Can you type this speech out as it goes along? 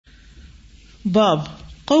باب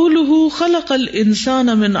قوله خلق الانسان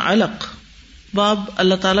من علق. باب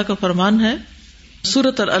اللہ تعالیٰ کا فرمان ہے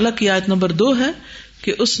سورۃ العلق کی آیت نمبر 2 ہے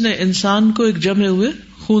کہ اس نے انسان کو ایک جمے ہوئے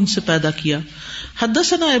خون سے پیدا کیا.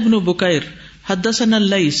 حدثنا ابن بکیر حدثنا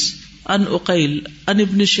اللیث عن عقیل عن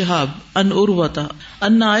ابن شہاب عن عروۃ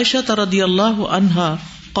ان عائشہ رضی اللہ عنہا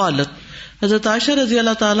قالت. حضرت عائشہ رضی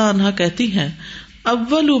اللہ تعالی عنہا کہتی ہیں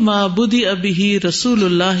اول ما بدأ به رسول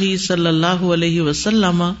اللہ صلی اللہ علیہ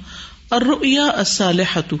وسلم الرؤیا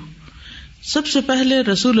الصالحۃ. سب سے پہلے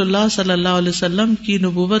رسول اللہ صلی اللہ علیہ وسلم کی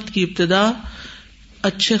نبوت کی ابتدا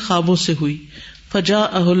اچھے خوابوں سے ہوئی.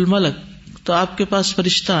 فجاءہ الملک، تو آپ کے پاس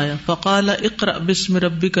فرشتہ آیا. فقال اقرأ باسم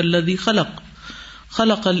ربک الذی خلق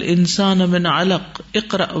خلق الانسان من علق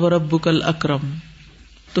اقرأ وربک الاکرم.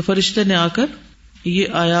 تو فرشتے نے آ کر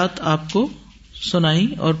یہ آیات آپ کو سنائی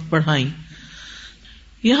اور پڑھائی.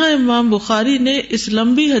 یہاں امام بخاری نے اس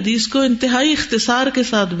لمبی حدیث کو انتہائی اختصار کے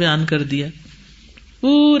ساتھ بیان کر دیا،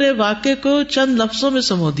 پورے واقعے کو چند لفظوں میں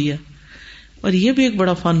سمو دیا. اور یہ بھی ایک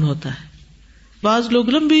بڑا فن ہوتا ہے. بعض لوگ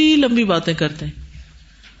لمبی لمبی باتیں کرتے ہیں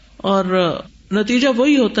اور نتیجہ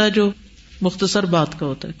وہی ہوتا ہے جو مختصر بات کا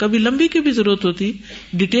ہوتا ہے. کبھی لمبی کی بھی ضرورت ہوتی،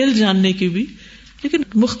 ڈیٹیل جاننے کی بھی، لیکن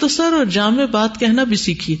مختصر اور جامع بات کہنا بھی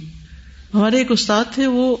سیکھیے. ہمارے ایک استاد تھے،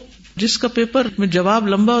 وہ جس کا پیپر میں جواب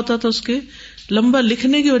لمبا ہوتا تھا اس کے لمبا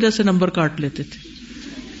لکھنے کی وجہ سے نمبر کاٹ لیتے تھے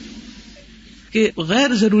کہ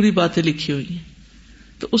غیر ضروری باتیں لکھی ہوئی ہیں.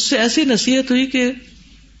 تو اس سے ایسی نصیحت ہوئی کہ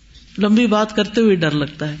لمبی بات کرتے ہوئے ڈر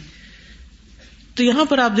لگتا ہے. تو یہاں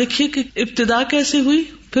پر آپ دیکھیے کہ ابتدا کیسے ہوئی،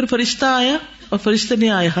 پھر فرشتہ آیا اور فرشتے نے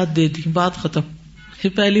آئے ہاتھ دے دی، بات ختم. یہ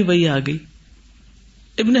پہلی وہی آ گئی.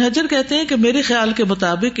 ابن حجر کہتے ہیں کہ میرے خیال کے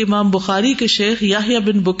مطابق امام بخاری کے شیخ یحییٰ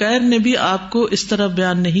بن بکیر نے بھی آپ کو اس طرح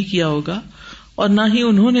بیان نہیں کیا ہوگا اور نہ ہی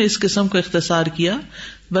انہوں نے اس قسم کا اختصار کیا،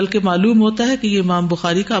 بلکہ معلوم ہوتا ہے کہ یہ امام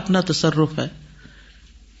بخاری کا اپنا تصرف ہے.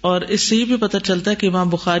 اور اس سے یہ بھی پتہ چلتا ہے کہ امام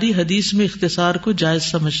بخاری حدیث میں اختصار کو جائز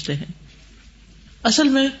سمجھتے ہیں. اصل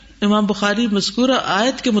میں امام بخاری مذکورہ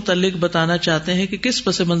آیت کے متعلق بتانا چاہتے ہیں کہ کس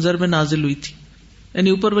پس منظر میں نازل ہوئی تھی، یعنی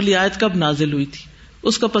اوپر والی آیت کب نازل ہوئی تھی،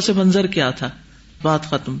 اس کا پس منظر کیا تھا. بات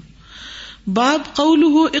ختم. باب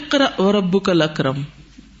قولہ اقرأ وربک الاکرم.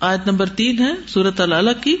 آیت نمبر 3 ہے سورۃ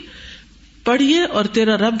العلق کی. پڑھیے اور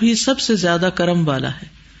تیرا رب ہی سب سے زیادہ کرم والا ہے.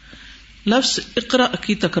 لفظ اقرأ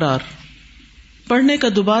کی تکرار، پڑھنے کا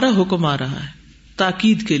دوبارہ حکم آ رہا ہے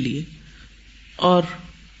تاکید کے لیے. اور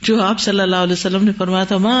جو آپ صلی اللہ علیہ وسلم نے فرمایا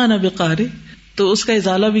تھا ما انا بقارئ، تو اس کا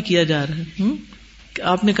ازالہ بھی کیا جا رہا ہے.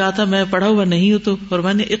 آپ نے کہا تھا میں پڑھا ہوا نہیں ہوں، تو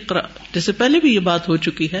فرمایا اقرأ. جیسے پہلے بھی یہ بات ہو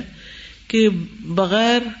چکی ہے کہ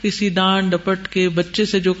بغیر کسی ڈانٹ ڈپٹ کے بچے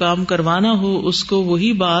سے جو کام کروانا ہو اس کو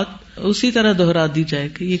وہی بات اسی طرح دہرا دی جائے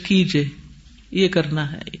کہ یہ کیجئے، یہ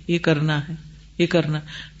کرنا ہے، یہ کرنا ہے، یہ کرنا.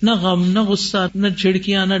 نہ غم، نہ غصہ، نہ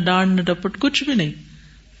جھڑکیاں، نہ ڈانٹ، نہ ڈپٹ، کچھ بھی نہیں.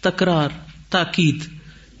 تکرار، تاکید.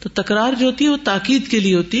 تو تکرار جو ہوتی ہے وہ تاکید کے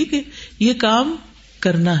لیے ہوتی ہے کہ یہ کام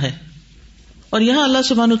کرنا ہے. اور یہاں اللہ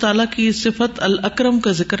سبحانہ تعالیٰ کی صفت الاکرم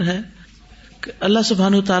کا ذکر ہے کہ اللہ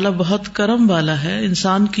سبحانہ تعالیٰ بہت کرم والا ہے،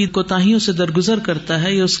 انسان کی کوتاہیوں سے درگزر کرتا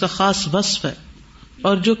ہے، یہ اس کا خاص وصف ہے.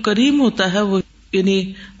 اور جو کریم ہوتا ہے وہ یعنی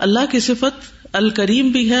اللہ کی صفت الکریم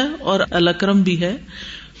بھی ہے اور الاکرم بھی ہے.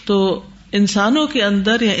 تو انسانوں کے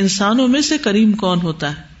اندر یا انسانوں میں سے کریم کون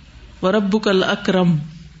ہوتا ہے؟ وَرَبُّكَ الْأَكْرَمُ.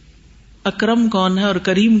 اکرم کون ہے اور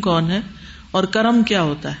کریم کون ہے؟ اور کرم کیا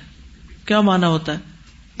ہوتا ہے؟ کیا معنی ہوتا ہے؟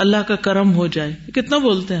 اللہ کا کرم ہو جائے. کتنا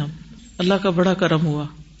بولتے ہیں ہم اللہ کا بڑا کرم ہوا،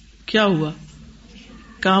 کیا ہوا؟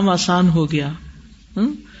 کام آسان ہو گیا.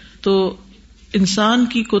 تو انسان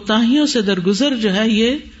کی کوتاہیوں سے درگزر جو ہے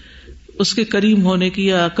یہ اس کے کریم ہونے کی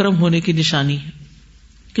یا اکرم ہونے کی نشانی ہے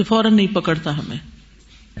کہ فوراً نہیں پکڑتا ہمیں.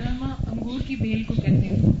 انگور کی بیل کو کہتے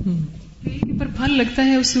ہیں، بیل کے اوپر پھل لگتا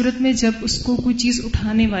ہے اس صورت میں جب اس کو کوئی چیز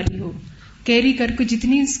اٹھانے والی ہو، کیری کر کے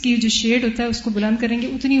جتنی اس کی جو شیڈ ہوتا ہے اس کو بلند کریں گے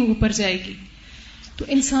اتنی اوپر جائے گی. تو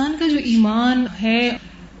انسان کا جو ایمان ہے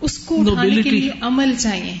اس کو اٹھانے کے لیے عمل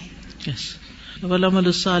چاہیے. والعمل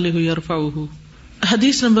الصالح يرفعه.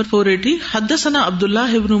 حدیث نمبر 480. حدثنا عبد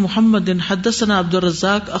الله بن محمد حدثنا عبد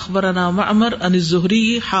الرزاق اخبرنا معمر عن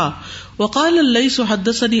الزهري وقال الليث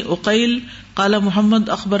حدثني عقيل قال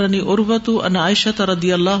محمد اخبرني عروة عن عائشة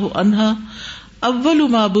رضي الله عنها اول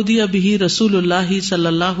ما بدأ به رسول الله صلی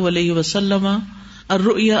اللہ علیہ وسلم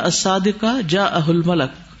الرؤيا الصادقة جاءه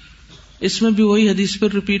الملك. اس میں بھی وہی حدیث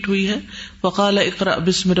پر ریپیٹ ہوئی ہے. وقال اقرأ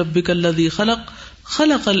باسم ربک الذی خلق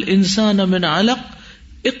خلق الانسان من علق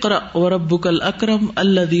اقرأ وربک الاکرم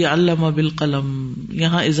الذی علم بالقلم.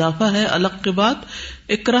 یہاں اضافہ ہے علق کے بعد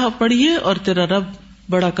اقرأ پڑھیے اور تیرا رب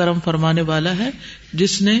بڑا کرم فرمانے والا ہے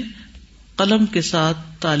جس نے قلم کے ساتھ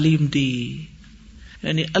تعلیم دی.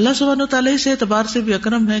 یعنی اللہ سبحانہ وتعالی اس اعتبار سے بھی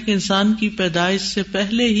اکرم ہے کہ انسان کی پیدائش سے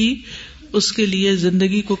پہلے ہی اس کے لیے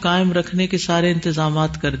زندگی کو قائم رکھنے کے سارے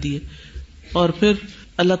انتظامات کر دیے، اور پھر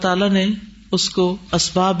اللہ تعالیٰ نے اس کو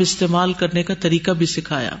اسباب استعمال کرنے کا طریقہ بھی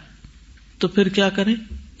سکھایا. تو پھر کیا کریں؟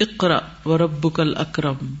 اقرأ وربک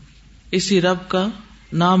الاکرم، اسی رب کا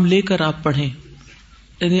نام لے کر آپ پڑھیں.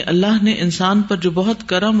 یعنی اللہ نے انسان پر جو بہت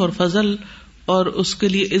کرم اور فضل اور اس کے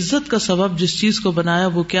لیے عزت کا سبب جس چیز کو بنایا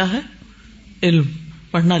وہ کیا ہے؟ علم،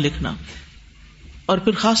 پڑھنا لکھنا، اور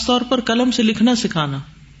پھر خاص طور پر قلم سے لکھنا سکھانا.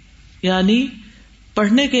 یعنی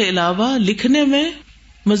پڑھنے کے علاوہ لکھنے میں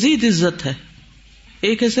مزید عزت ہے.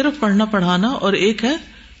 ایک ہے صرف پڑھنا پڑھانا اور ایک ہے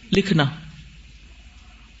لکھنا.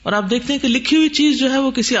 اور آپ دیکھتے ہیں کہ لکھی ہوئی چیز جو ہے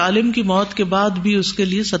وہ کسی عالم کی موت کے بعد بھی اس کے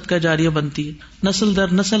لیے صدقہ جاریہ بنتی ہے، نسل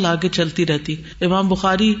در نسل آگے چلتی رہتی. امام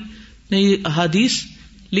بخاری نے یہ احادیث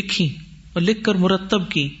لکھی اور لکھ کر مرتب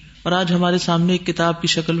کی، اور آج ہمارے سامنے ایک کتاب کی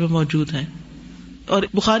شکل میں موجود ہیں. اور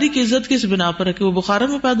بخاری کی عزت کس بنا پر ہے؟ کہ وہ بخارا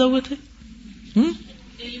میں پیدا ہوئے تھے،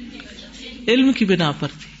 علم کی بنا پر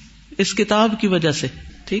تھی، اس کتاب کی وجہ سے.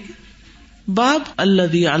 ٹھیک ہے. باب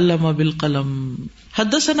الذی علم بالقلم.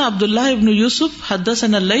 حدثنا عبداللہ ابن یوسف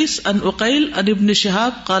حدثنا اللیث عن عقیل عن ابن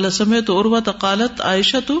شہاب قال سمعت عروة قالت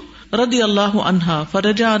عائشة رضی اللہ عنہا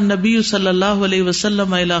فرجع النبی صلی اللہ علیہ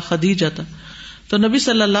وسلم الى خدیجہ، تو نبی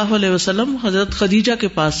صلی اللہ علیہ وسلم حضرت خدیجہ کے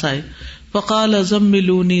پاس آئے. فقال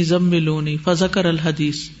زملونی زملونی فذکر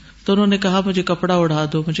الحدیث، تو انہوں نے کہا مجھے کپڑا اڑا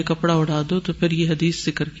دو، مجھے کپڑا اڑا دو. تو پھر یہ حدیث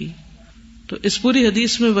ذکر کی. تو اس پوری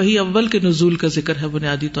حدیث میں وہی اول کے نزول کا ذکر ہے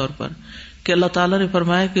بنیادی طور پر، کہ اللہ تعالیٰ نے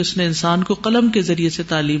فرمایا کہ اس نے انسان کو قلم کے ذریعے سے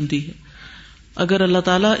تعلیم دی ہے. اگر اللہ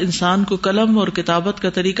تعالیٰ انسان کو قلم اور کتابت کا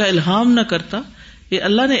طریقہ الہام نہ کرتا، یہ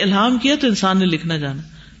اللہ نے الہام کیا تو انسان نے لکھنا جانا،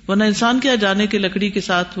 ورنہ انسان کیا جانے کہ لکڑی کے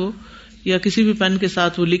ساتھ وہ یا کسی بھی پین کے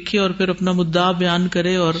ساتھ وہ لکھے اور پھر اپنا مدعا بیان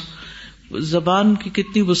کرے. اور زبان کی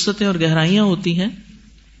کتنی وسعتیں اور گہرائیاں ہوتی ہیں.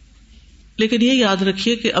 لیکن یہ یاد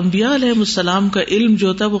رکھیے کہ انبیاء علیہ السلام کا علم جو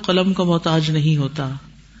ہوتا ہے وہ قلم کا محتاج نہیں ہوتا.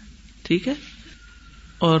 ٹھیک ہے.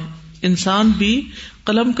 اور انسان بھی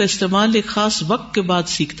قلم کا استعمال ایک خاص وقت کے بعد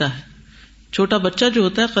سیکھتا ہے. چھوٹا بچہ جو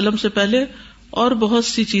ہوتا ہے قلم سے پہلے اور بہت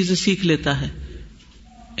سی چیزیں سیکھ لیتا ہے،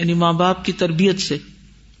 یعنی ماں باپ کی تربیت سے.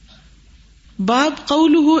 باب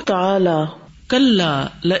قولہ تعالی کلا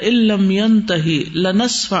لئن لم ينتہی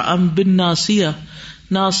لنصفعا بالناصیہ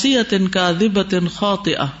ناصیۃ کاذبۃ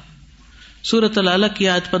خاطئہ. سورۃ العلق کی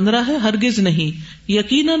آیت 15 ہے. ہرگز نہیں،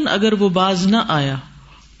 یقیناً اگر وہ باز نہ آیا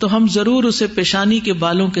تو ہم ضرور اسے پیشانی کے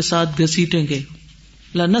بالوں کے ساتھ گھسیٹیں گے.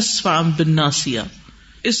 لنصفعا بالناصیہ.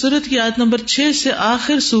 اس سورت کی آیت نمبر 6 سے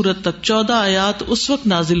آخر سورت تک 14 آیات اس وقت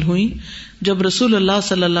نازل ہوئیں جب رسول اللہ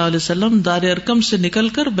صلی اللہ علیہ وسلم دار ارقم سے نکل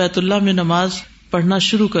کر بیت اللہ میں نماز پڑھنا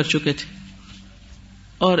شروع کر چکے تھے.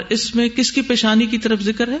 اور اس میں کس کی پیشانی کی طرف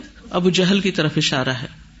ذکر ہے؟ ابو جہل کی طرف اشارہ ہے،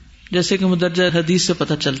 جیسے کہ مدرجہ حدیث سے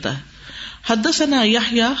پتہ چلتا ہے. حدثنا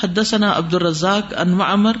یحییٰ حدثنا عبد الرزاق عن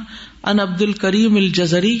معمر عن عبد الکریم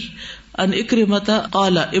الجزری عن اکرمۃ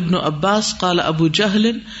قال ابن عباس قال ابو جہل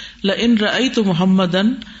لئن رأیت محمدا.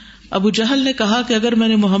 ابو جہل نے کہا کہ اگر میں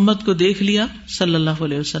نے محمد کو دیکھ لیا صلی اللہ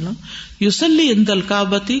علیہ وسلم یصلی عند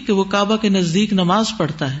الکعبۃ، کہ وہ کعبہ کے نزدیک نماز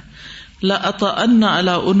پڑھتا ہے، لأطأن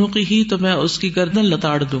علی عنقہ، تو میں اس کی گردن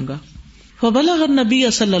لتاڑ دوں گا. فبلغ النبی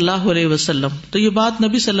صلی اللہ علیہ وسلم، تو یہ بات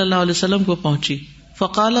نبی صلی اللہ علیہ وسلم کو پہنچی.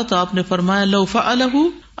 فقال، تو آپ نے فرمایا لو فعلہ،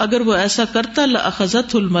 اگر وہ ایسا کرتا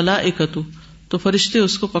لأخذتہ الملائکۃ، تو فرشتے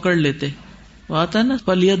اس کو پکڑ لیتے. واتا نا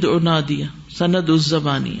فلیدع نادیہ سند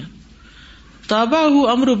الزبانیہ.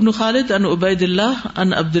 تابعہ عمرو بن خالد عن عبید اللہ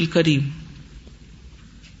عن عبد الکریم.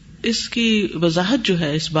 اس کی وضاحت جو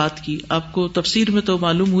ہے اس بات کی آپ کو تفسیر میں تو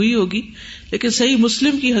معلوم ہوئی ہوگی، لیکن صحیح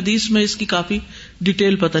مسلم کی حدیث میں اس کی کافی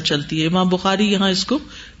ڈیٹیل پتہ چلتی ہے. امام بخاری یہاں اس کو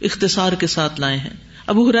اختصار کے ساتھ لائے ہیں.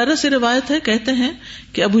 ابو ہریرہ سے روایت ہے، کہتے ہیں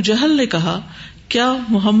کہ ابو جہل نے کہا کیا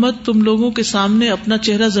محمد تم لوگوں کے سامنے اپنا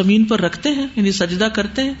چہرہ زمین پر رکھتے ہیں، یعنی سجدہ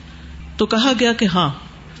کرتے ہیں؟ تو کہا گیا کہ ہاں.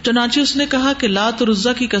 چنانچہ اس نے کہا کہ لات اور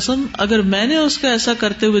عزا کی قسم، اگر میں نے اس کا ایسا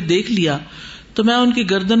کرتے ہوئے دیکھ لیا تو میں ان کی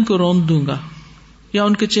گردن کو روند دوں گا یا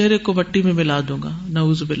ان کے چہرے کو مٹی میں ملا دوں گا،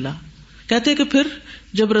 نعوذ باللہ. کہتے کہ پھر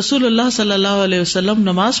جب رسول اللہ صلی اللہ علیہ وسلم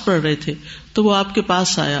نماز پڑھ رہے تھے تو وہ آپ کے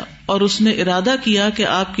پاس آیا اور اس نے ارادہ کیا کہ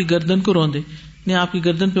آپ کی گردن کو روندے، یعنی آپ کی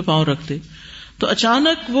گردن پہ پاؤں رکھ دے. تو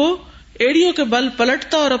اچانک وہ ایڑیوں کے بل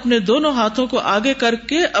پلٹتا اور اپنے دونوں ہاتھوں کو آگے کر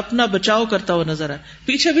کے اپنا بچاؤ کرتا ہوا نظر آیا.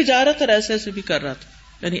 پیچھے بھی جا رہا تھا اور ایسے ایسے بھی کر رہا تھا،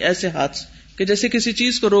 یعنی ایسے ہاتھ کہ جیسے کسی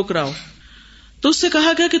چیز کو روک رہا ہو. تو اس سے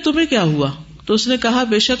کہا گیا کہ تمہیں کیا ہوا؟ تو اس نے کہا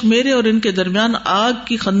بے شک میرے اور ان کے درمیان آگ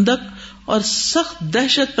کی خندق اور سخت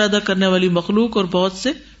دہشت پیدا کرنے والی مخلوق اور بہت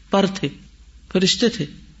سے پر تھے، فرشتے تھے.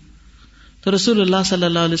 تو رسول اللہ صلی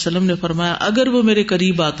اللہ علیہ وسلم نے فرمایا اگر وہ میرے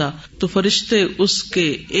قریب آتا تو فرشتے اس کے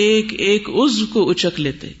ایک ایک عضو کو اچک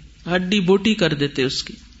لیتے، ہڈی بوٹی کر دیتے اس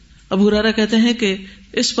کی. ابو ہریرہ کہتے ہیں کہ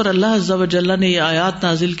اس پر اللہ عز و جل نے یہ آیات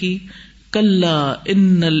نازل کی، کلا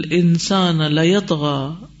ان الانسان لیطغی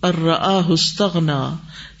ان رآہ استغنی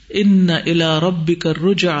ان الی ربک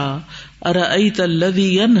الرجعی ارأیت الذی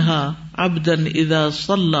ینہی عبدا اذا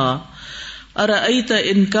صلی ارأیت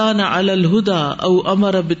ان کان علی الہدی او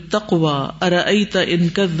امر بالتقوی ارأیت ان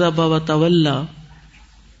کذب وتولی۔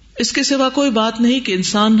 اس کے سوا کوئی بات نہیں کہ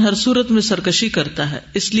انسان ہر صورت میں سرکشی کرتا ہے،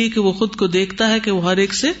 اس لیے کہ وہ خود کو دیکھتا ہے کہ وہ ہر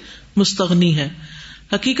ایک سے مستغنی ہے۔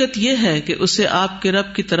 حقیقت یہ ہے کہ اسے آپ کے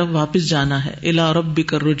رب کی طرف واپس جانا ہے، الی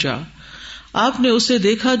ربک الرجع۔ آپ نے اسے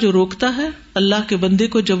دیکھا جو روکتا ہے اللہ کے بندے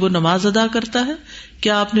کو جب وہ نماز ادا کرتا ہے؟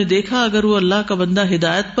 کیا آپ نے دیکھا اگر وہ اللہ کا بندہ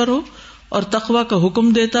ہدایت پر ہو اور تقوی کا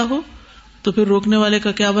حکم دیتا ہو تو پھر روکنے والے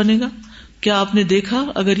کا کیا بنے گا؟ کیا آپ نے دیکھا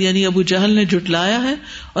اگر یعنی ابو جہل نے جھٹلایا ہے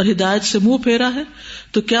اور ہدایت سے منہ پھیرا ہے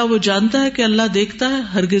تو کیا وہ جانتا ہے کہ اللہ دیکھتا ہے؟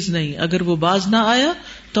 ہرگز نہیں۔ اگر وہ باز نہ آیا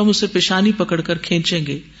تو ہم اسے پیشانی پکڑ کر کھینچیں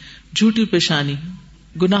گے، جھوٹی پیشانی،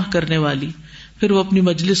 گناہ کرنے والی۔ پھر وہ اپنی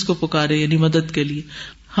مجلس کو پکارے یعنی مدد کے لیے،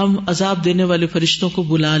 ہم عذاب دینے والے فرشتوں کو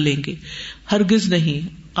بلا لیں گے۔ ہرگز نہیں،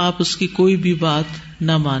 آپ اس کی کوئی بھی بات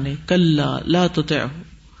نہ مانے۔ کلا لا تطعہ۔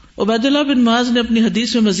 عبید اللہ بن معاذ نے اپنی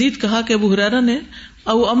حدیث میں مزید کہا کہ ابو ہریرہ نے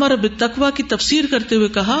او امر بالتقوی کی تفسیر کرتے ہوئے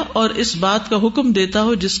کہا اور اس بات کا حکم دیتا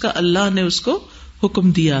ہو جس کا اللہ نے اس کو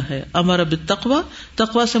حکم دیا ہے۔ امر بالتقوی،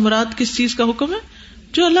 تقوی سے مراد کس چیز کا حکم ہے؟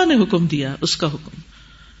 جو اللہ نے حکم دیا اس کا حکم۔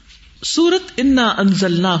 سورۃ انا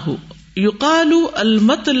انزلناہ، یقال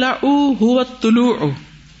المطلع هو الطلوع،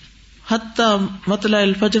 حتی مطلع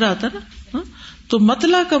الفجر آتا نا، تو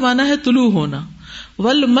مطلع کا معنی ہے طلوع ہونا،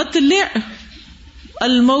 والمطلع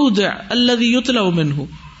الموضع الذي يطلع منه،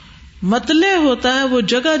 مطلع ہوتا ہے وہ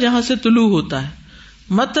جگہ جہاں سے طلوع ہوتا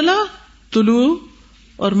ہے، مطلع طلوع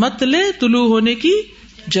اور مطلع طلوع ہونے کی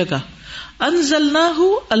جگہ۔ انزلناہ،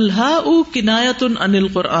 الہاء کنایۃ عن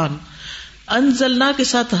القرآن، انزلنا کے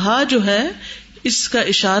ساتھ ہا جو ہے اس کا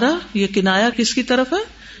اشارہ، یہ کنایا کس کی طرف ہے؟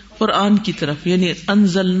 قرآن کی طرف، یعنی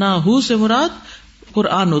انزلناہ سے مراد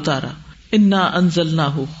قرآن اتارا۔ انا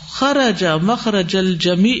انزلناہ خرج مخرج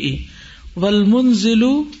الجمیع والمنزل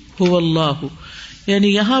هو اللہ، یعنی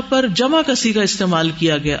یہاں پر جمع کا صیغہ استعمال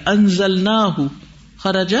کیا گیا، انزلناہ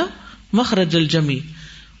خرج مخرج الجمیع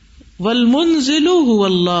والمنزل هو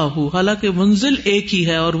اللہ، حالانکہ منزل ایک ہی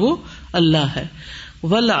ہے اور وہ اللہ ہے۔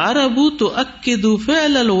 والعرب تؤکد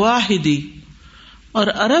فعل الواحد، اور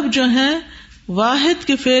عرب جو ہیں واحد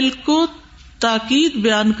کے فعل کو تاکید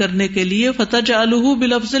بیان کرنے کے لیے فتجعلہ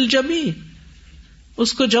بلفظ الجمیع،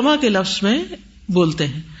 اس کو جمع کے لفظ میں بولتے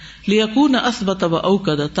ہیں، لیکون اثبت و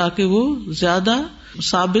اوکد، تاکہ وہ زیادہ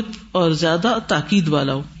ثابت اور زیادہ تاکید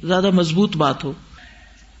والا ہو، زیادہ مضبوط بات ہو۔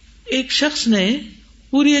 ایک شخص نے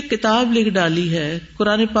پوری ایک کتاب لکھ ڈالی ہے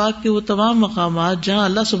قرآن پاک کے وہ تمام مقامات جہاں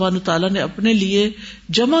اللہ سبحانہ تعالیٰ نے اپنے لیے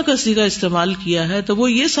جمع کا صیغہ استعمال کیا ہے، تو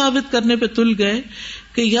وہ یہ ثابت کرنے پہ تل گئے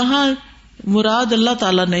کہ یہاں مراد اللہ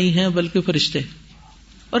تعالیٰ نہیں ہے بلکہ فرشتے،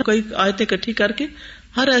 اور کئی آیتیں اکٹھی کر کے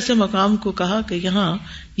ہر ایسے مقام کو کہا کہ یہاں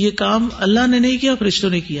یہ کام اللہ نے نہیں کیا، فرشتوں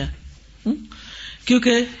نے کیا،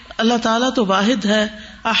 کیونکہ اللہ تعالیٰ تو واحد ہے،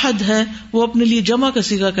 احد ہے، وہ اپنے لیے جمع کا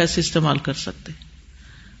صیغہ کیسے استعمال کر سکتے؟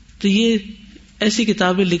 تو یہ ایسی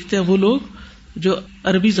کتابیں لکھتے ہیں وہ لوگ جو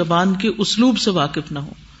عربی زبان کے اسلوب سے واقف نہ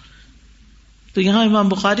ہو۔ تو یہاں امام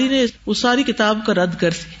بخاری نے وہ ساری کتاب کا رد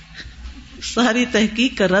کر دیا، ساری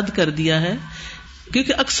تحقیق کا رد کر دیا ہے،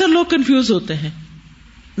 کیونکہ اکثر لوگ کنفیوز ہوتے ہیں۔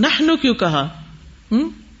 نحن کیوں کہا؟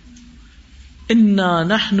 انا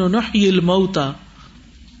نحن نحیی الموتى،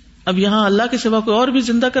 اب یہاں اللہ کے سوا کوئی اور بھی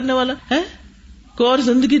زندہ کرنے والا ہے؟ کوئی اور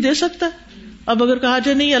زندگی دے سکتا ہے؟ اب اگر کہا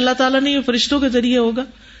جائے نہیں اللہ تعالیٰ نہیں، فرشتوں کے ذریعے ہوگا،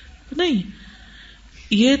 نہیں،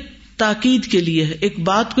 یہ تاکید کے لیے ہے، ایک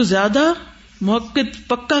بات کو زیادہ مؤکد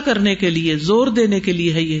پکا کرنے کے لیے، زور دینے کے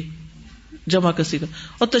لیے ہے یہ جمع کا صیغہ،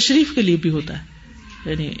 اور تشریف کے لیے بھی ہوتا ہے،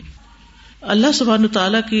 یعنی اللہ سبحانہ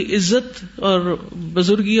تعالیٰ کی عزت اور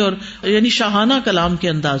بزرگی اور یعنی شاہانہ کلام کے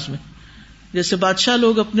انداز میں، جیسے بادشاہ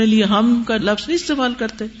لوگ اپنے لیے ہم کا لفظ نہیں استعمال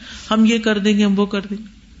کرتے، ہم یہ کر دیں گے، ہم وہ کر دیں گے۔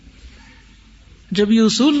 جب یہ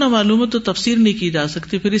اصول نہ معلوم ہو تو تفسیر نہیں کی جا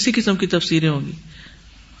سکتی، پھر اسی قسم کی تفسیریں ہوں گی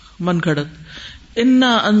من گھڑت۔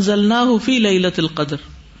 انا انزلناہ فی لیلۃ القدر،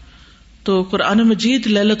 تو قرآن مجید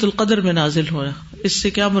لیلۃ القدر میں نازل ہوا، اس سے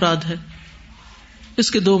کیا مراد ہے؟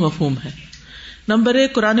 اس کے دو مفہوم ہیں۔ نمبر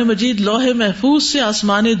ایک، قرآن مجید لوح محفوظ سے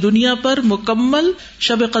آسمان دنیا پر مکمل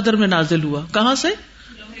شب قدر میں نازل ہوا۔ کہاں سے؟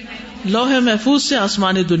 لوح محفوظ سے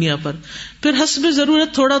آسمان دنیا پر، پھر حسب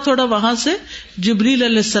ضرورت تھوڑا تھوڑا وہاں سے جبریل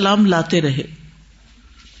علیہ السلام لاتے رہے،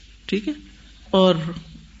 ٹھیک ہے۔ اور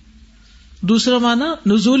دوسرا معنی،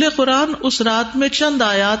 نزول قرآن اس رات میں چند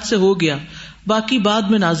آیات سے ہو گیا، باقی بعد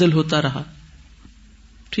میں نازل ہوتا رہا،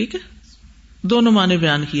 ٹھیک ہے۔ دونوں معنی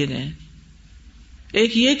بیان کیے گئے ہیں۔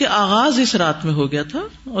 ایک یہ کہ آغاز اس رات میں ہو گیا تھا،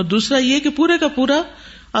 اور دوسرا یہ کہ پورے کا پورا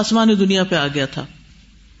آسمان دنیا پہ آ گیا تھا.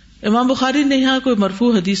 امام بخاری نے یہاں کوئی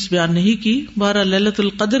مرفوع حدیث بیان نہیں کی. بہرحال لیلۃ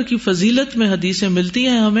القدر کی فضیلت میں حدیثیں ملتی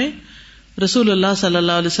ہیں ہمیں. رسول اللہ صلی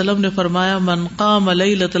اللہ علیہ وسلم نے فرمایا من قام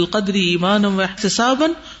لیلۃ القدر ایمانا واحتسابا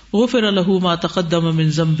غفر له ما تقدم من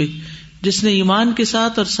ذنبه، جس نے ایمان کے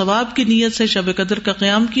ساتھ اور ثواب کی نیت سے شب قدر کا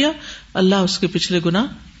قیام کیا اللہ اس کے پچھلے گناہ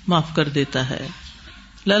معاف کر دیتا ہے.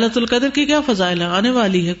 لیلۃ القدر کی کیا فضائل ہے؟ آنے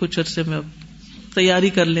والی ہے کچھ عرصے میں، اب تیاری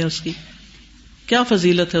کر لیں. اس کی کیا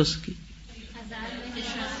فضیلت ہے؟ اس کی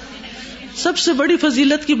سب سے بڑی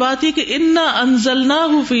فضیلت کی بات یہ کہ انا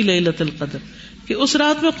انزلناہ فی لیلۃ القدر، کہ اس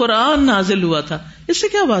رات میں قرآن نازل ہوا تھا. اس سے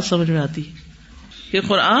کیا بات سمجھ میں آتی ہے کہ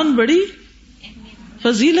قرآن بڑی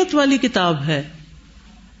فضیلت والی کتاب ہے.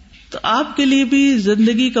 تو آپ کے لیے بھی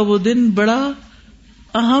زندگی کا وہ دن بڑا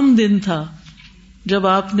اہم دن تھا جب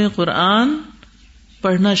آپ نے قرآن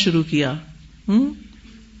پڑھنا شروع کیا.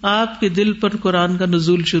 آپ کے دل پر قرآن کا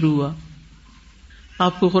نزول شروع ہوا،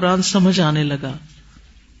 آپ کو قرآن سمجھ آنے لگا.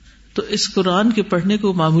 تو اس قرآن کے پڑھنے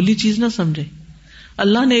کو معمولی چیز نہ سمجھیں.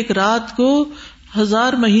 اللہ نے ایک رات کو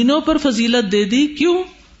 1000 مہینوں پر فضیلت دے دی. کیوں؟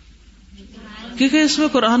 کیونکہ اس میں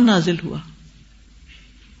قرآن نازل ہوا.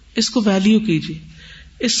 اس کو ویلیو کیجیے،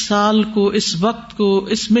 اس سال کو، اس وقت کو،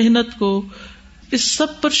 اس محنت کو، اس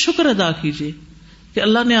سب پر شکر ادا کیجیے کہ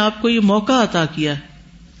اللہ نے آپ کو یہ موقع عطا کیا ہے.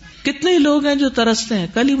 کتنے ہی لوگ ہیں جو ترستے ہیں.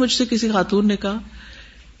 کل ہی مجھ سے کسی خاتون نے کہا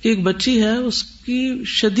کہ ایک بچی ہے، اس کی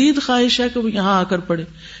شدید خواہش ہے کہ وہ یہاں آ کر پڑھے،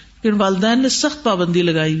 لیکن والدین نے سخت پابندی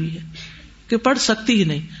لگائی ہوئی ہے کہ پڑھ سکتی ہی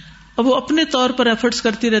نہیں. اب وہ اپنے طور پر ایفرٹس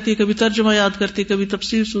کرتی رہتی ہے، کبھی ترجمہ یاد کرتی ہے، کبھی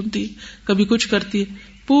تفسیر سنتی، کبھی کچھ کرتی ہے.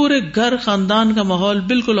 پورے گھر خاندان کا ماحول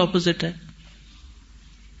بالکل اپوزٹ ہے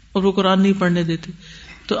اور وہ قرآن نہیں پڑھنے دیتے.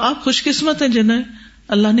 تو آپ خوش قسمت ہیں جنہیں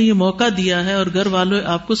اللہ نے یہ موقع دیا ہے اور گھر والوں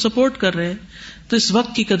آپ کو سپورٹ کر رہے ہیں. تو اس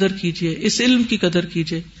وقت کی قدر کیجیے، اس علم کی قدر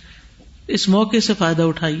کیجیے، اس موقع سے فائدہ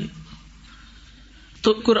اٹھائیے.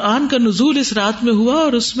 تو قرآن کا نزول اس رات میں ہوا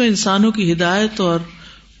اور اس میں انسانوں کی ہدایت اور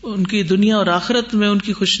ان کی دنیا اور آخرت میں ان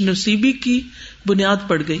کی خوش نصیبی کی بنیاد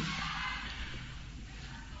پڑ گئی.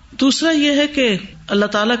 دوسرا یہ ہے کہ اللہ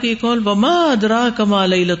تعالیٰ کی قول وما ادراک ما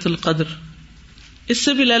لیلۃ القدر، اس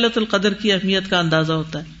سے بھی لیلۃ القدر کی اہمیت کا اندازہ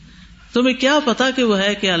ہوتا ہے. تمہیں کیا پتا کہ وہ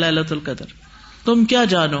ہے کیا لیلۃ القدر؟ تم کیا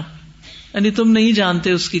جانو؟ یعنی تم نہیں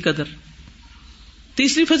جانتے اس کی قدر.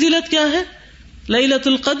 تیسری فضیلت کیا ہے؟ لیلۃ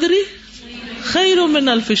القدر خیر من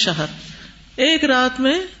الف شہر، ایک رات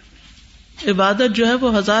میں عبادت جو ہے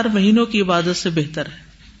وہ 1000 مہینوں کی عبادت سے بہتر ہے.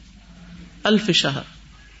 الف شہر.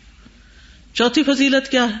 چوتھی فضیلت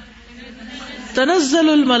کیا ہے؟ تنزل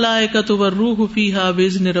الملائکۃ والروح فیہا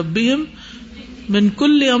باذن ربہم من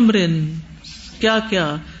کل امر، کیا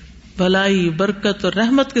کیا بھلائی، برکت اور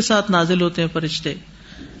رحمت کے ساتھ نازل ہوتے ہیں فرشتے.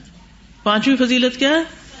 پانچویں فضیلت کیا ہے؟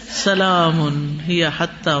 سلام ہی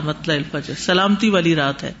حتی مطلع الفجر، سلامتی والی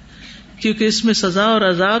رات ہے، کیونکہ اس میں سزا اور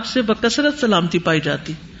عذاب سے بکثرت سلامتی پائی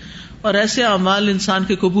جاتی، اور ایسے اعمال انسان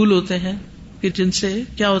کے قبول ہوتے ہیں کہ جن سے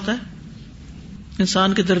کیا ہوتا ہے؟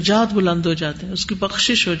 انسان کے درجات بلند ہو جاتے ہیں، اس کی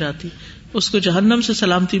بخشش ہو جاتی، اس کو جہنم سے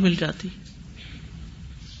سلامتی مل جاتی.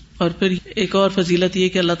 اور پھر ایک اور فضیلت یہ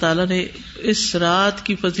کہ اللہ تعالیٰ نے اس رات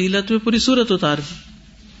کی فضیلت میں پوری سورت اتار دی.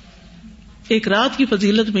 ایک رات کی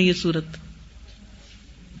فضیلت میں یہ سورت.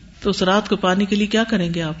 تو اس رات کو پانے کے لیے کیا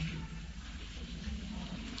کریں گے آپ؟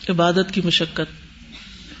 عبادت کی مشقت.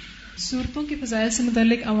 سورتوں کے فضائل سے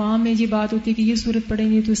متعلق عوام میں یہ بات ہوتی ہے کہ یہ سورت پڑھیں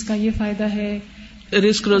گے تو اس کا یہ فائدہ ہے،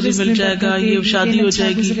 رزق روزی مل جائے گا، یہ شادی ہو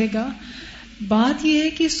جائے گی. بات یہ ہے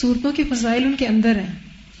کہ سورتوں کے فضائل ان کے اندر ہیں.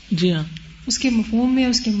 جی ہاں، اس کے مفہوم میں،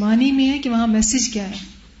 اس کے معنی میں ہے کہ وہاں میسج کیا ہے.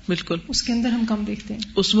 بالکل. اس کے اندر ہم کم دیکھتے ہیں،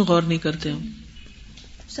 اس میں غور نہیں کرتے ہم.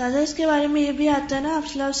 سادہ اس کے بارے میں یہ بھی آتا ہے نا، آپ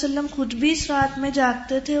صلی اللہ علیہ وسلم خود بھی اس رات میں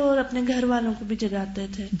جاگتے تھے اور اپنے گھر والوں کو بھی جگاتے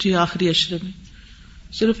تھے. جی، آخری عشرے میں،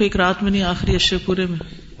 صرف ایک رات میں نہیں، آخری عشرے پورے میں.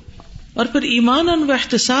 اور پھر ایماناً و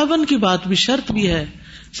احتساباً کی بات بھی، شرط بھی ہے،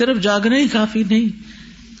 صرف جاگنا ہی کافی نہیں.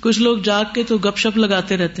 کچھ لوگ جاگ کے تو گپ شپ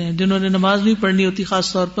لگاتے رہتے ہیں، جنہوں نے نماز نہیں پڑھنی ہوتی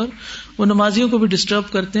خاص طور پر، وہ نمازیوں کو بھی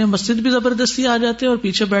ڈسٹرب کرتے ہیں، مسجد بھی زبردستی آ جاتے ہیں اور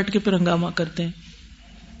پیچھے بیٹھ کے پھر ہنگامہ کرتے ہیں.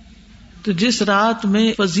 تو جس رات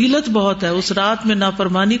میں فضیلت بہت ہے، اس رات میں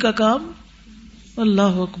نافرمانی کا کام،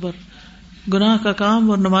 اللہ اکبر، گناہ کا کام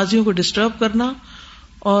اور نمازیوں کو ڈسٹرب کرنا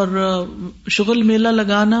اور شغل میلہ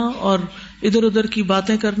لگانا اور ادھر ادھر کی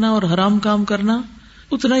باتیں کرنا اور حرام کام کرنا،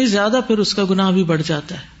 اتنا ہی زیادہ پھر اس کا گناہ بھی بڑھ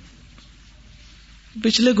جاتا ہے.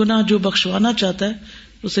 پچھلے گناہ جو بخشوانا چاہتا ہے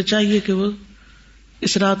اسے چاہیے کہ وہ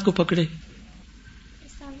اس رات کو پکڑے.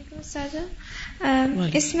 السلام علیکم استاذہ.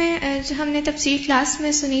 اس میں جو ہم نے تفسیر کلاس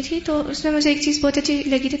میں سنی تھی تو اس میں مجھے ایک چیز بہت اچھی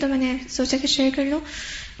لگی تھی، تو میں نے سوچا کہ شیئر کر لوں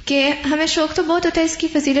کہ ہمیں شوق تو بہت ہوتا ہے اس کی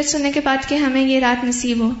فضیلت سننے کے بعد کہ ہمیں یہ رات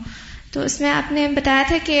نصیب ہو، تو اس میں آپ نے بتایا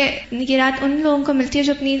تھا کہ یہ رات ان لوگوں کو ملتی ہے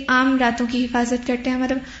جو اپنی عام راتوں کی حفاظت کرتے ہیں،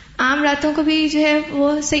 مطلب عام راتوں کو بھی جو ہے وہ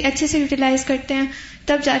صحیح اچھے سے یوٹیلائز کرتے ہیں،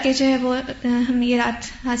 تب جا کے جو ہے وہ ہم یہ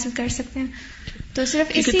رات حاصل کر سکتے ہیں. تو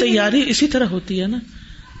صرف اسی تیاری اسی طرح ہوتی ہے نا،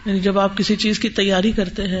 یعنی جب آپ کسی چیز کی تیاری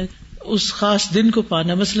کرتے ہیں اس خاص دن کو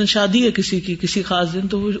پانا، مثلا شادی ہے کسی کی کسی خاص دن،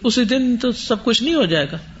 تو اسی دن تو سب کچھ نہیں ہو جائے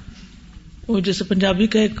گا. وہ جیسے پنجابی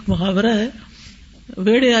کا ایک محاورہ ہے،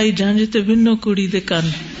 ویڑے آئی جھانج تے بنو کڑی دے کان.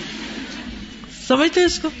 سمجھتے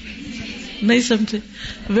اس کو؟ نہیں سمجھے.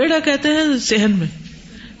 ویڑا کہتے ہیں صحن میں،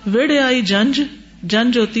 ویڑے آئی جنج،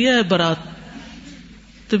 جنج ہوتی ہے برات،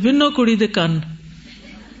 تو بنو کڑی دے کان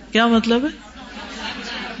کیا مطلب ہے؟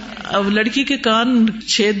 اب لڑکی کے کان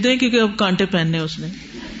چھید دیں کیونکہ اب کانٹے پہننے اس نے.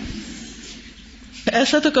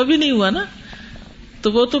 ایسا تو کبھی نہیں ہوا نا،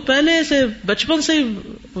 تو وہ تو پہلے سے بچپن سے ہی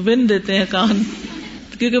بن دیتے ہیں کان،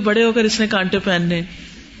 کیونکہ بڑے ہو کر اس نے کانٹے پہننے.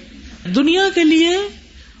 دنیا کے لیے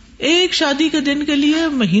ایک شادی کے دن کے لیے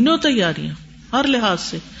مہینوں تیاریاں ہر لحاظ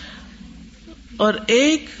سے، اور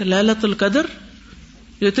ایک لیلۃ القدر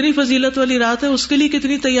جو اتنی فضیلت والی رات ہے اس کے لیے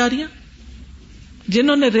کتنی تیاریاں.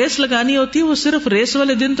 جنہوں نے ریس لگانی ہوتی ہے وہ صرف ریس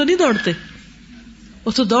والے دن تو نہیں دوڑتے،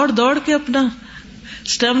 وہ تو دوڑ دوڑ کے اپنا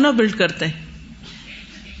اسٹیمنا بلڈ کرتے ہیں.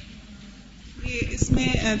 اس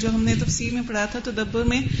میں جو ہم نے تفسیر میں پڑھا تھا تدبر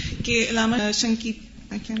میں کہ علامہ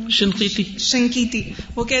شنقیطی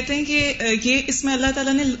وہ کہتے ہیں کہ یہ اس میں اللہ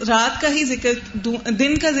تعالیٰ نے رات کا ہی ذکر،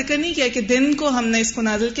 دن کا ذکر نہیں کیا کہ دن کو ہم نے اس کو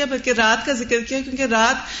نازل کیا، بلکہ رات کا ذکر کیا، کیونکہ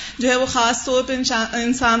رات جو ہے وہ خاص طور پہ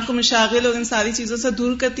انسان کو مشاغل اور ان ساری چیزوں سے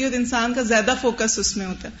دور کرتی ہے اور انسان کا زیادہ فوکس اس میں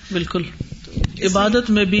ہوتا ہے. بالکل، عبادت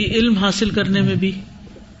میں بھی، علم حاصل کرنے میں بھی.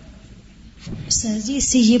 سر جی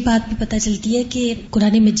اس سے یہ بات بھی پتہ چلتی ہے کہ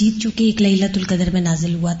قرآن مجید چونکہ ایک لیلۃ القدر میں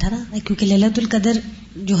نازل ہوا تھا نا، کیونکہ لیلۃ القدر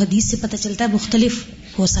جو حدیث سے پتہ چلتا ہے مختلف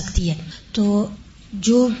ہو سکتی ہے، تو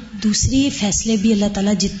جو دوسری فیصلے بھی اللہ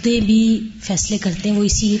تعالیٰ جتنے بھی فیصلے کرتے ہیں وہ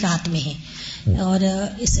اسی رات میں ہیں. اور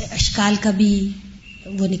اس اشکال کا بھی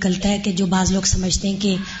وہ نکلتا ہے کہ جو بعض لوگ سمجھتے ہیں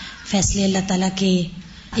کہ فیصلے اللہ تعالیٰ کے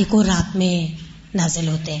ایک اور رات میں نازل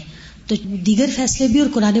ہوتے ہیں، تو دیگر فیصلے بھی اور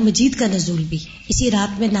قرآن مجید کا نزول بھی اسی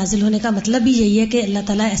رات میں نازل ہونے کا مطلب بھی یہی ہے کہ اللہ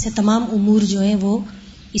تعالیٰ ایسے تمام امور جو ہیں وہ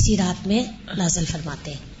اسی رات میں نازل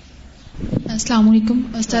فرماتے ہیں. السلام علیکم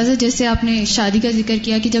استاذہ، جیسے آپ نے شادی کا ذکر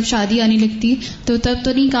کیا کہ جب شادی آنے لگتی تو تب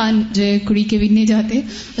تو نہیں کان جو ہے کڑی کے بننے جاتے،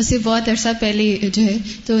 اس سے بہت عرصہ پہلے جو ہے.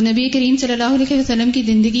 تو نبی کریم صلی اللہ علیہ وسلم کی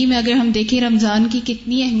زندگی میں اگر ہم دیکھیں رمضان کی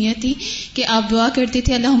کتنی اہمیت تھی کہ آپ دعا کرتے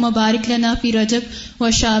تھے اللہم بارک لنا فی رجب و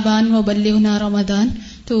شعبان و بلغنا رمضان.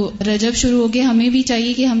 تو رجب شروع ہو گئے، ہمیں بھی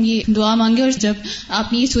چاہیے کہ ہم یہ دعا مانگیں. اور جب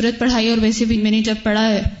آپ نے یہ صورت پڑھائی اور ویسے بھی میں نے جب پڑھا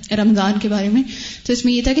ہے رمضان کے بارے میں تو اس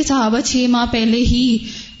میں یہ تھا کہ صحابہ 6 ماہ پہلے ہی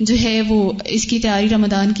جو ہے وہ اس کی تیاری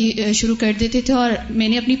رمضان کی شروع کر دیتے تھے. اور میں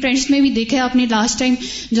نے اپنی فرینڈس میں بھی دیکھا ہے، آپ نے لاسٹ ٹائم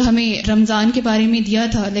جو ہمیں رمضان کے بارے میں دیا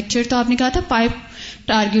تھا لیکچر، تو آپ نے کہا تھا 5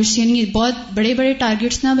 ٹارگیٹس، یعنی بہت بڑے بڑے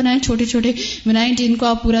ٹارگیٹس نہ بنائیں، چھوٹے چھوٹے بنائیں جن کو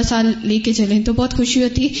آپ پورا سال لے کے چلیں. تو بہت خوشی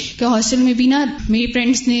ہوتی کہ ہاسٹل میں بھی نا میری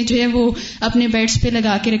فرینڈس نے جو ہے وہ اپنے بیڈس پہ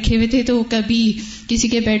لگا کے رکھے ہوئے تھے، تو کبھی کسی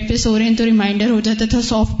کے بیڈ پہ سو رہے ہیں تو ریمائنڈر ہو جاتا تھا.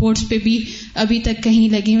 سافٹ بورڈس پہ بھی ابھی تک کہیں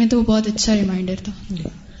لگے ہوئے، تو وہ بہت اچھا ریمائنڈر تھا.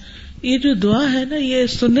 یہ جو دعا ہے نا یہ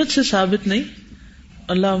سنت سے ثابت نہیں،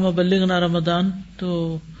 اللہم بلغنا رمضان.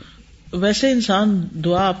 تو ویسے انسان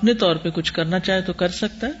دعا اپنے طور پہ کچھ کرنا چاہے تو کر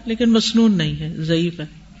سکتا ہے، لیکن مسنون نہیں ہے، ضعیف ہے.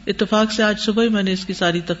 اتفاق سے آج صبح ہی میں نے اس کی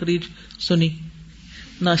ساری تقریر سنی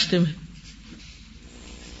ناشتے میں.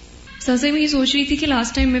 سر میں یہ سوچ رہی تھی کہ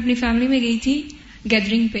لاسٹ ٹائم میں اپنی فیملی میں گئی تھی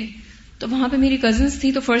گیدرنگ پہ، تو وہاں پہ میری کزنس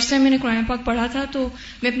تھی، تو فرسٹ ٹائم میں نے قرآن پاک پڑھا تھا. تو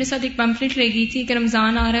میں اپنے ساتھ ایک پمفلٹ لے گئی تھی کہ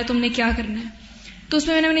رمضان آ رہا ہے تم نے کیا کرنا ہے. تو اس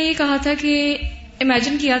میں نے انہیں یہ کہا تھا کہ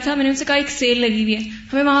امیجن کیا تھا، میں نے ان سے کہا ایک سیل لگی ہوئی ہے،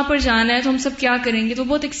 ہمیں وہاں پر جانا ہے، تو ہم سب کیا کریں گے. تو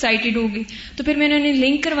بہت ایکسائٹیڈ ہو گئی. تو پھر میں نے انہیں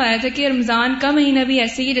لنک کروایا تھا کہ رمضان کا مہینہ بھی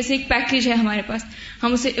ایسے ہی جیسے ایک پیکیج ہے ہمارے پاس،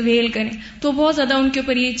 ہم اسے اویل کریں. تو بہت زیادہ ان کے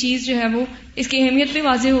اوپر یہ چیز جو ہے وہ اس کی اہمیت بھی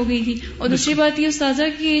واضح ہو گئی تھی. اور دوسری بات یہ استاذہ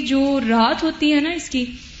کہ جو رات ہوتی ہے نا اس کی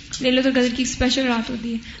لیلۃ القدر کی اسپیشل رات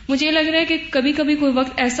ہوتی ہے، مجھے یہ لگ رہا ہے کہ کبھی کبھی کوئی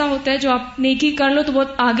وقت ایسا ہوتا ہے جو آپ نیکی کر لو تو بہت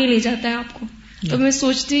آگے لے جاتا ہے آپ کو. تو میں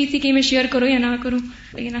سوچ رہی تھی کہ میں شیئر کروں یا نہ کروں،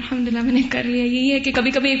 لیکن الحمدللہ میں نے کر لیا. یہی ہے کہ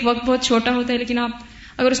کبھی کبھی ایک وقت بہت چھوٹا ہوتا ہے لیکن آپ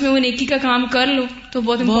اگر اس میں وہ نیکی کا کام کر لو تو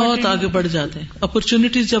بہت آگے بڑھ جاتے ہیں.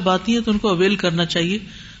 اپرچونٹیز جب آتی ہیں تو ان کو اویل کرنا چاہیے،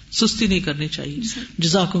 سستی نہیں کرنی چاہیے.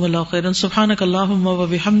 جزاکم اللہ خیرا. سبحانک اللہم و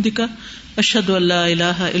بحمدک، اشہد ان لا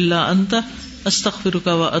الہ الا انت، استغفرک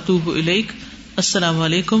و اتوب الیک. السلام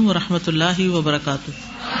علیکم و رحمۃ اللہ وبرکاتہ.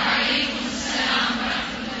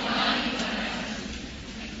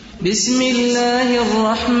 بسم اللہ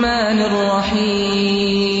الرحمن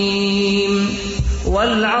الرحیم.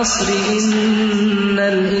 والعصر ان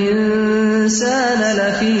الانسان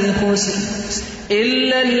لفی خسر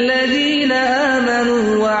الا الذین آمنوا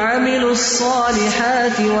وعملوا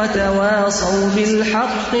الصالحات وتواصوا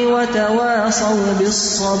بالحق وتواصوا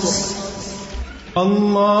بالصبر.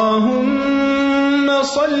 اللهم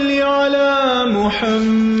صل على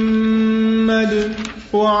محمد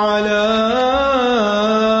وعلى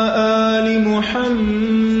آل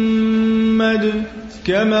محمد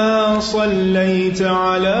كما صليت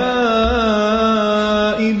على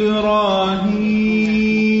إبراهيم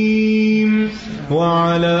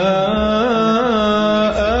وعلى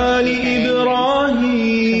آل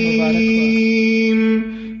إبراهيم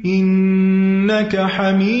إنك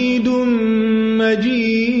حميد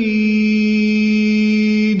مجيد.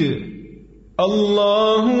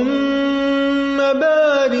 اللهم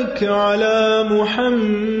بارك على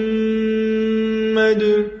محمد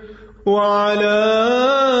وعلى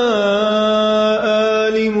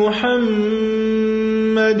آل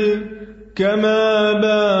محمد كما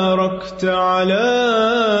باركت على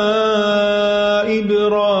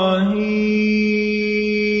إبراهيم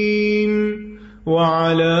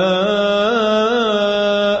وعلى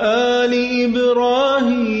آل إبراهيم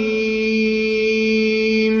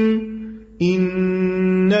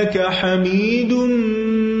إنك حميد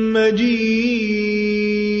مجيد.